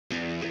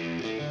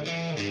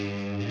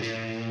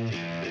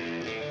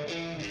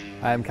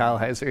I'm Kyle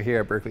Heiser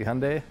here at Buerkle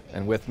Hyundai,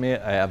 and with me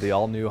I have the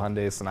all-new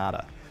Hyundai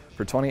Sonata.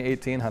 For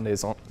 2018,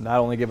 Hyundai's not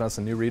only given us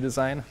a new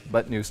redesign,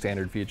 but new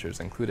standard features,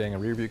 including a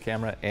rear view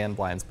camera and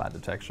blind spot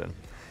detection.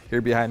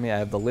 Here behind me I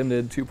have the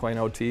limited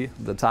 2.0T,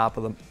 the top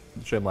of the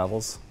trim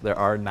levels. There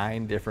are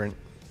 9 different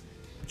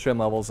trim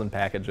levels and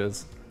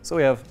packages, so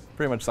we have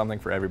pretty much something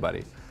for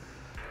everybody.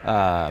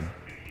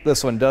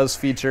 This one does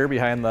feature,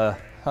 behind the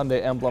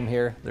Hyundai emblem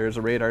here, there's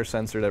a radar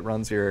sensor that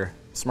runs your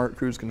smart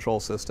cruise control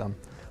system.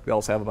 We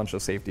also have a bunch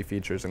of safety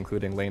features,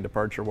 including lane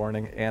departure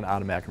warning and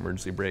automatic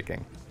emergency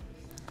braking.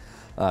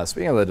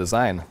 Speaking of the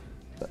design,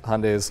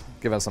 Hyundai's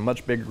given us a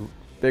much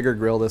bigger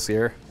grille this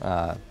year.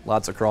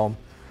 Lots of chrome,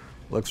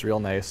 looks real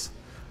nice.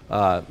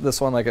 This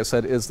one, like I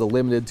said, is the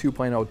limited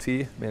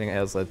 2.0T, meaning it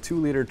has a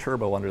 2-liter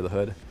turbo under the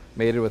hood,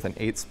 mated with an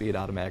 8-speed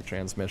automatic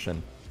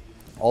transmission.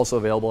 Also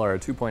available are a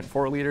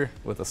 2.4-liter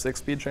with a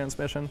 6-speed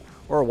transmission,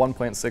 or a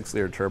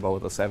 1.6-liter turbo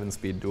with a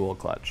 7-speed dual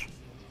clutch.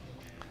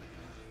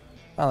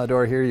 On the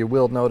door here, you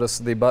will notice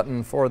the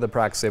button for the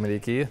proximity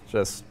key.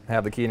 Just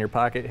have the key in your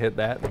pocket, hit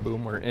that, and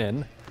boom, we're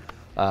in.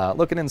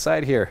 Looking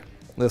inside here,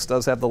 this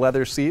does have the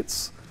leather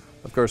seats.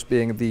 Of course,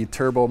 being the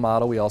turbo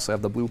model, we also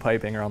have the blue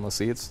piping around the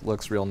seats.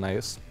 Looks real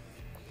nice.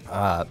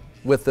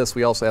 With this,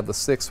 we also have the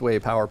 6-way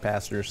power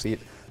passenger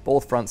seat.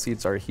 Both front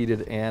seats are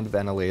heated and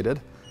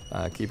ventilated.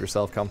 Keep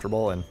yourself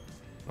comfortable, and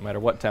no matter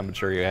what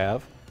temperature you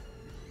have.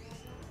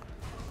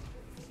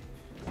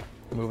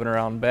 Moving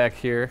around back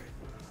here,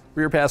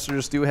 rear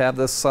passengers do have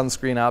this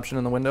sunscreen option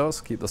in the windows,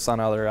 keep the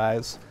sun out of their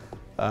eyes.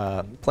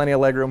 Plenty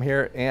of legroom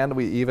here, and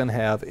we even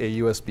have a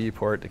USB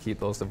port to keep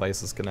those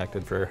devices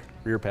connected for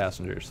rear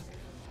passengers.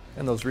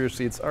 And those rear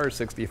seats are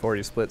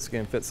 60/40 split, so you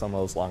can fit some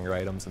of those longer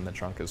items in the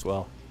trunk as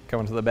well.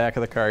 Coming to the back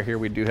of the car here,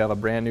 we do have a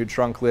brand new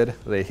trunk lid.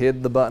 They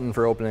hid the button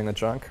for opening the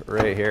trunk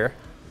right here.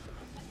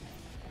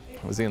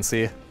 As you can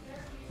see,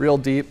 real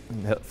deep,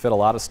 fit a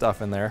lot of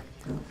stuff in there.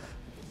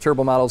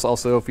 Turbo models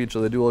also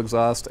feature the dual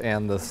exhaust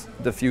and the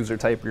diffuser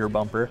type rear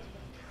bumper.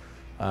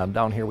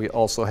 Down here we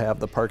also have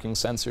the parking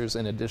sensors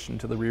in addition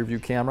to the rear view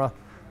camera.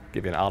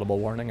 Give you an audible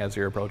warning as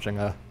you're approaching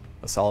a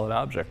solid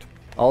object.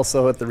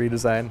 Also with the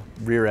redesign,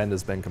 rear end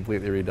has been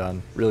completely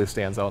redone. Really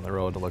stands out on the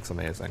road, it looks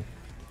amazing.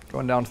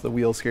 Going down to the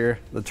wheels here,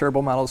 the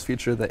turbo models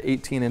feature the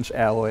 18-inch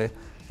alloy,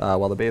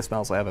 while the base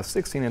models will have a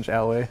 16-inch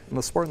alloy, and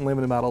the Sport and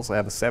Limited models will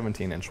have a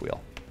 17-inch wheel.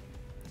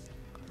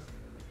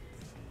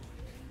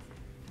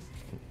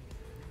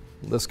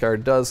 This car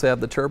does have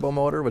the turbo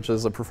motor, which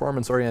is a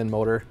performance-oriented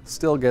motor.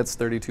 Still gets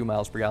 32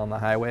 miles per gallon on the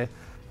highway.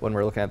 When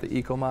we're looking at the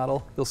Eco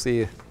model, you'll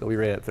see it'll be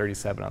rated at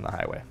 37 on the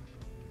highway.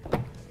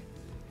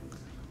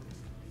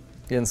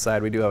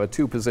 Inside, we do have a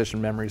 2-position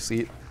memory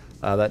seat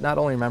that not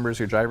only remembers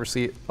your driver's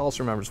seat, but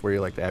also remembers where you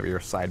like to have your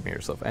side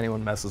mirror. So if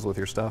anyone messes with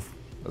your stuff,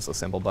 it's a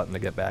simple button to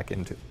get back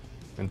into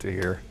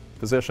your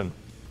position.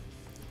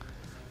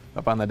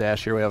 Up on the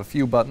dash here, we have a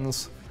few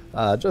buttons.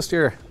 Just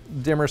your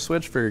dimmer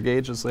switch for your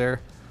gauges there.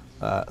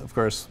 Of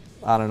course,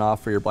 on and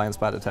off for your blind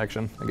spot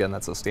detection. Again,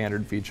 that's a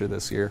standard feature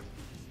this year.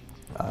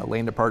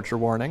 Lane departure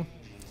warning.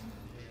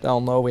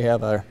 Down low, we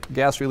have a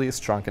gas release,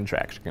 trunk, and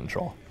traction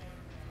control.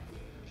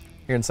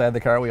 Here inside the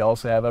car, we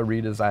also have a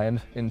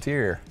redesigned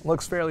interior.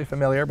 Looks fairly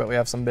familiar, but we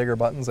have some bigger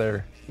buttons that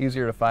are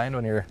easier to find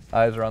when your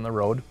eyes are on the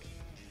road.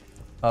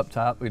 Up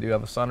top, we do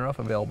have a sunroof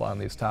available on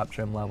these top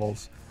trim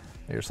levels.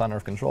 Your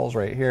sunroof controls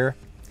right here.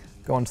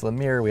 Going to the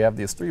mirror, we have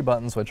these 3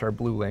 buttons, which are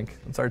Blue Link.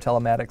 It's our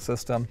telematics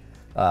system.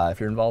 If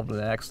you're involved in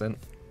an accident,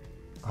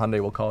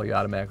 Hyundai will call you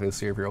automatically to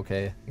see if you're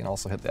okay. You can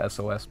also hit the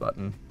SOS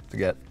button to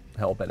get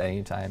help at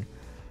any time.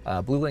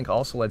 Blue Link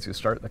also lets you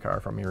start the car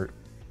from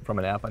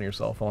an app on your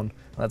cell phone.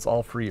 That's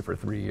all free for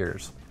 3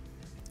 years.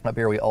 Up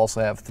here we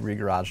also have 3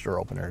 garage door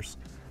openers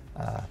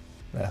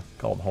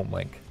called Home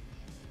Link.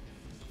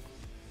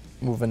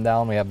 Moving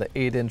down, we have the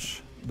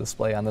 8-inch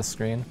display on this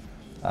screen.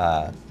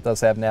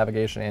 Does have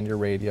navigation and your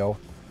radio.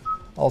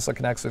 Also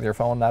connects with your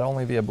phone not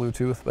only via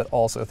Bluetooth, but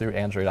also through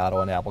Android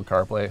Auto and Apple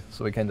CarPlay,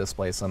 so we can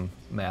display some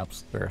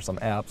maps, or some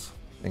apps,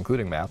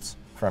 including maps,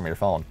 from your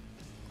phone.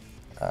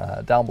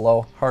 Down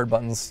below, hard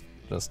buttons,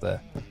 just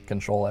to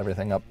control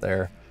everything up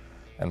there.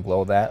 And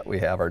below that, we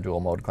have our dual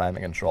mode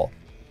climate control.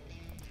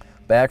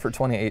 Back for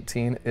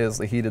 2018 is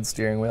the heated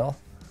steering wheel.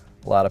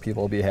 A lot of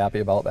people will be happy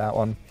about that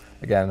one.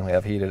 Again, we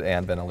have heated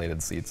and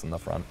ventilated seats in the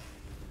front.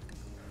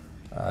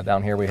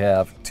 Down here we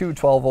have 2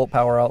 12-volt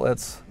power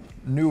outlets.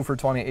 New for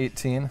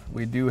 2018,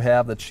 we do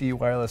have the Qi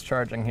wireless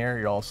charging here.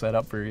 You're all set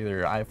up for either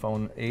your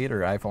iPhone 8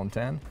 or iPhone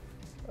 10.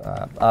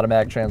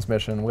 Automatic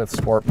transmission with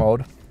sport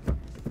mode.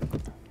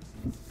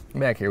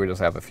 Back here we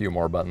just have a few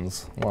more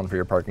buttons. 1 for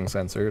your parking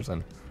sensors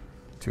and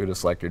 2 to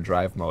select your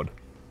drive mode.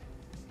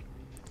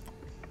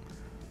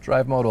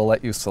 Drive mode will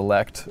let you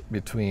select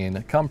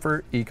between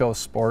Comfort, Eco,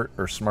 Sport,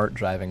 or Smart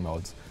driving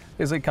modes.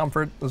 Basically,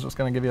 Comfort is just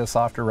going to give you a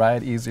softer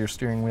ride, easier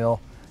steering wheel.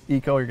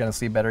 Eco, you're going to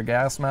see better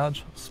gas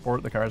mileage.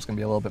 Sport, the car is going to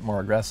be a little bit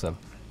more aggressive.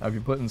 Now, if you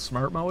put in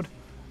Smart mode,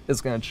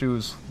 it's going to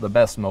choose the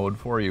best mode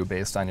for you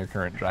based on your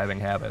current driving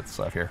habits.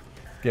 So if you're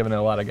giving it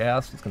a lot of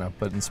gas, it's going to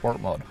put in Sport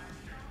mode.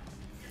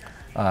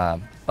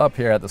 Up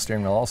here at the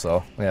steering wheel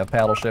also, we have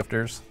paddle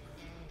shifters.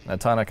 and a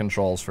ton of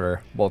controls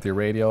for both your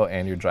radio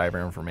and your driver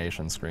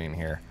information screen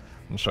here.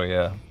 I'll show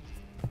you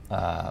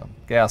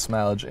gas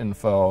mileage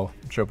info,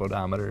 trip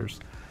odometers,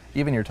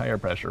 even your tire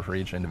pressure for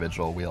each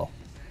individual wheel.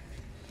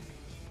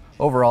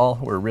 Overall,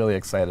 we're really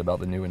excited about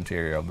the new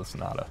interior of the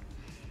Sonata.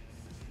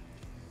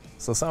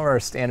 So some of our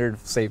standard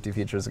safety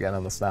features again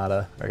on the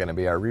Sonata are going to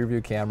be our rear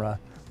view camera,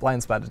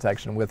 blind spot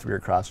detection with rear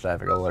cross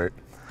traffic alert.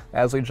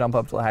 As we jump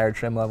up to the higher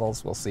trim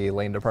levels, we'll see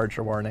lane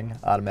departure warning,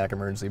 automatic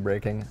emergency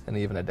braking, and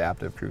even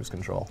adaptive cruise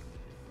control.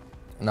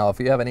 Now, if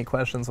you have any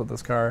questions with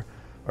this car,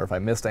 or if I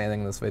missed anything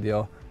in this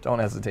video, don't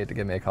hesitate to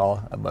give me a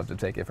call. I'd love to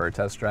take you for a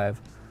test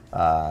drive.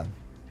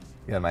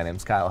 Again, my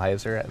name's Kyle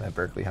Heiser. I'm at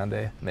Buerkle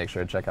Hyundai. Make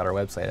sure to check out our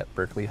website at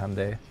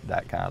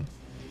buerklehyundai.com.